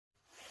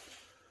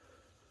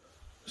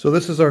So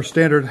this is our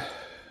standard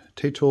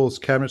Tay-Tools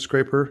cabinet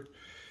scraper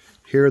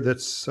here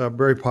that's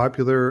very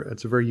popular.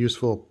 It's a very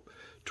useful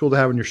tool to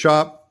have in your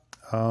shop,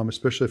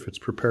 especially if it's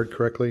prepared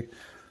correctly.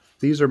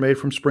 These are made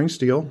from spring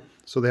steel,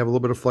 so they have a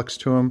little bit of flex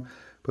to them,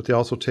 but they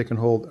also take and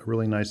hold a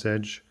really nice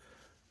edge.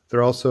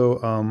 They're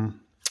also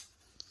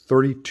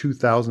 32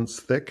 thousandths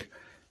thick,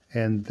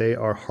 and they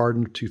are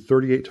hardened to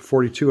 38 to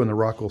 42 on the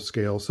Rockwell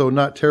scale, so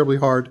not terribly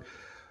hard.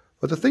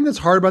 But the thing that's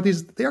hard about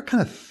these, they are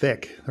kind of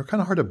thick. They're kind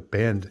of hard to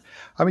bend.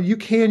 I mean, you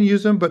can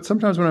use them, but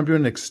sometimes when I'm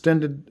doing an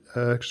extended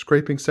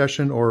scraping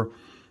session or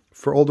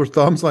for older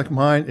thumbs like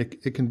mine,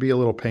 it can be a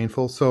little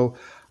painful. So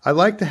I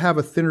like to have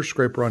a thinner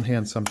scraper on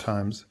hand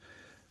sometimes.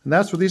 And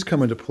that's where these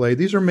come into play.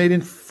 These are made in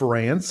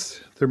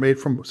France. They're made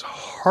from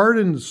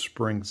hardened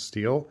spring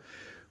steel,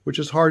 which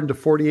is hardened to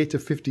 48 to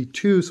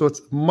 52, so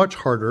it's much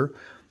harder.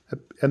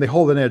 And they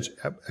hold an edge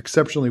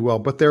exceptionally well,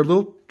 but they're a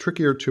little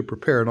trickier to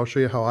prepare, and I'll show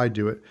you how I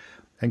do it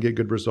and get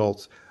good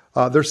results.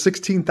 They're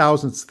 16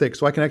 thousandths thick,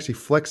 so I can actually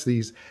flex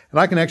these,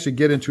 and I can actually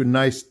get into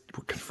nice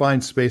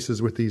confined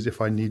spaces with these if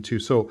I need to.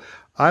 So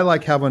I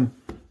like having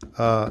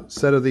a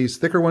set of these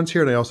thicker ones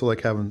here, and I also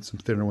like having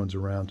some thinner ones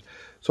around.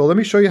 So let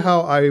me show you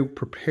how I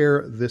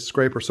prepare this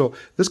scraper. So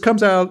this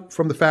comes out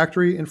from the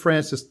factory in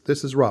France.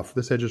 This is rough.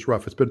 This edge is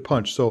rough. It's been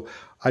punched, so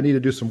I need to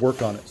do some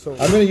work on it. So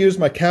I'm going to use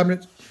my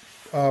cabinet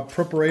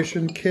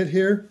preparation kit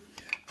here,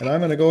 and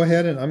I'm going to go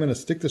ahead and I'm going to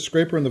stick the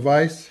scraper in the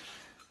vise.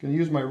 I'm going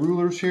to use my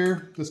rulers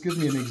here. This gives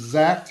me an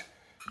exact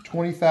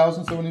 20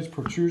 thousandths of an inch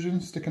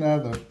protrusion sticking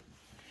out of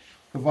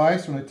the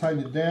vise. When I tighten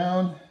it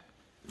down,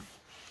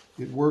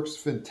 it works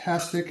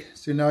fantastic.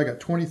 See, now I got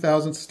 20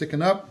 thousandths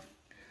sticking up.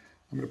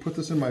 I'm going to put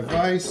this in my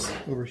vise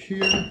over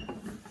here.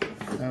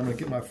 And I'm going to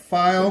get my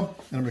file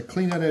and I'm going to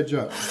clean that edge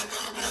up.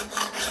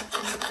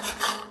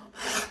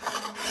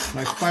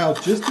 And I file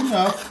just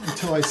enough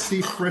until I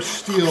see fresh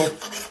steel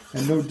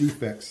and no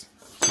defects.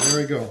 So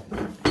there we go.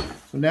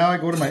 So now I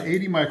go to my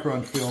 80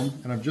 micron film,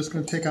 and I'm just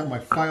going to take out my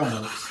file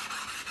marks.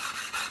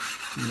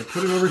 I'm going to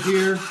put it over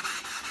here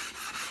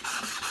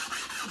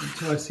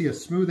until I see a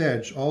smooth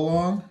edge all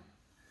along,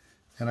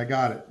 and I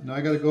got it. Now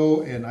I got to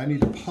go and I need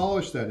to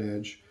polish that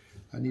edge.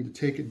 I need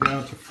to take it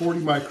down to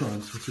 40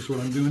 microns, which is what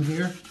I'm doing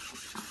here.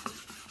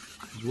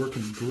 It's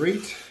working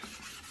great.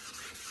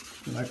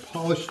 And I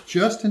polish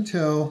just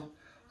until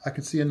I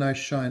can see a nice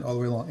shine all the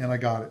way along, and I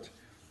got it.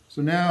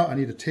 So now I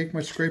need to take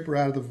my scraper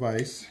out of the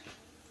vise.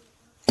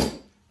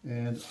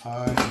 And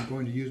I'm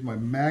going to use my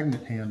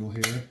magnet handle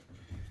here,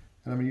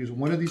 and I'm going to use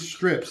one of these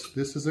strips.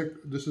 This is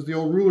the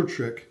old ruler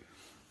trick.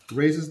 It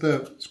raises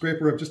the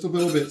scraper up just a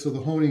little bit so the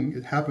honing,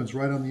 it happens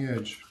right on the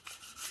edge.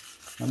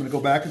 I'm going to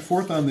go back and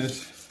forth on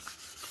this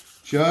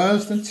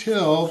just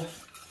until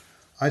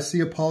I see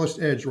a polished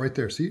edge right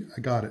there. See,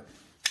 I got it.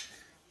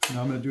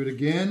 Now I'm going to do it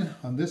again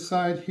on this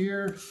side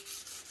here.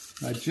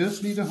 I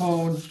just need to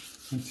hone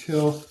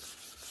until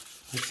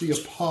I see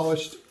a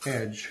polished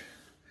edge.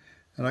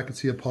 And I can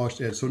see a polished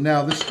edge. So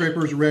now this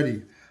scraper is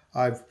ready.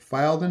 I've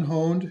filed and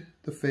honed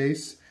the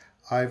face.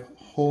 I've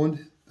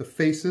honed the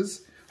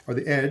faces, or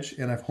the edge,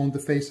 and I've honed the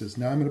faces.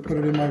 Now I'm going to put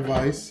it in my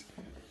vise,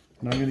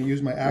 and I'm going to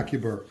use my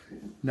AccuBurr.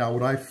 Now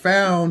what I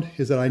found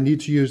is that I need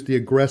to use the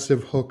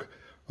aggressive hook,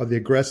 or the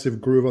aggressive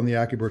groove on the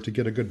AccuBurr to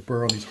get a good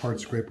burr on these hard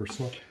scrapers.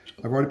 So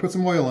I've already put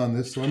some oil on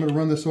this, so I'm going to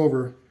run this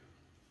over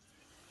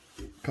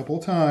a couple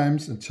of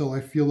times until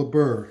I feel a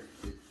burr.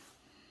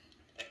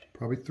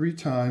 Probably 3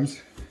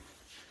 times.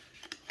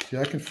 See,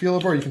 I can feel a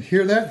burr. You can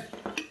hear that?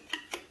 That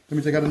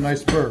means I got a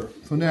nice burr.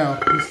 So now,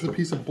 this is a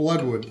piece of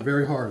bloodwood,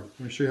 very hard. Let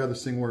me show you how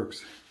this thing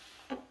works.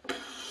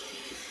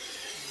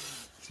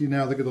 See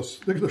now, look at those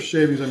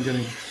shavings I'm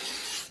getting.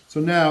 So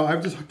now,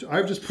 I've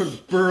just put a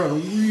burr on a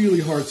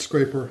really hard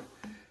scraper,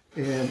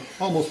 and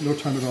almost no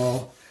time at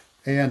all.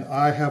 And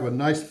I have a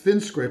nice thin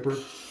scraper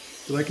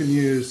that I can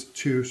use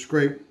to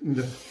scrape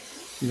into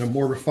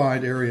more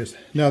refined areas.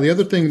 Now, the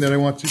other thing that I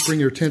want to bring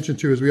your attention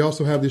to is we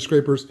also have these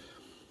scrapers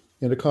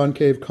in a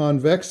concave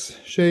convex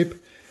shape,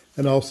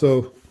 and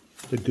also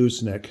the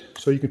gooseneck.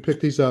 So you can pick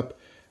these up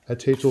at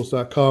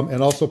taytools.com,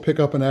 and also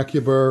pick up an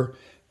AccuBurr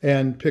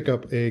and pick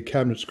up a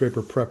cabinet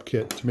scraper prep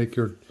kit to make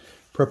your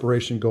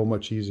preparation go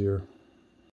much easier.